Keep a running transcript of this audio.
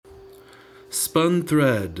Spun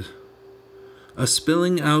thread, a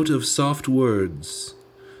spilling out of soft words,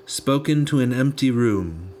 spoken to an empty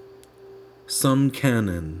room, some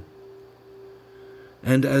canon.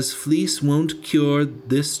 And as fleece won't cure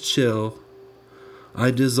this chill,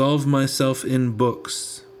 I dissolve myself in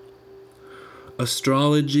books.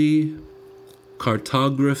 Astrology,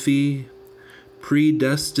 cartography,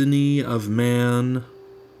 predestiny of man,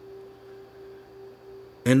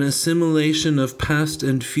 an assimilation of past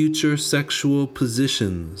and future sexual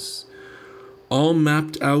positions, all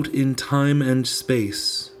mapped out in time and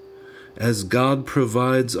space, as God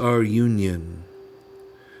provides our union.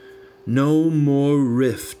 No more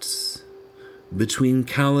rifts between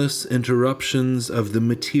callous interruptions of the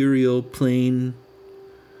material plane.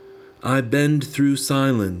 I bend through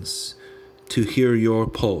silence to hear your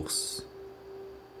pulse.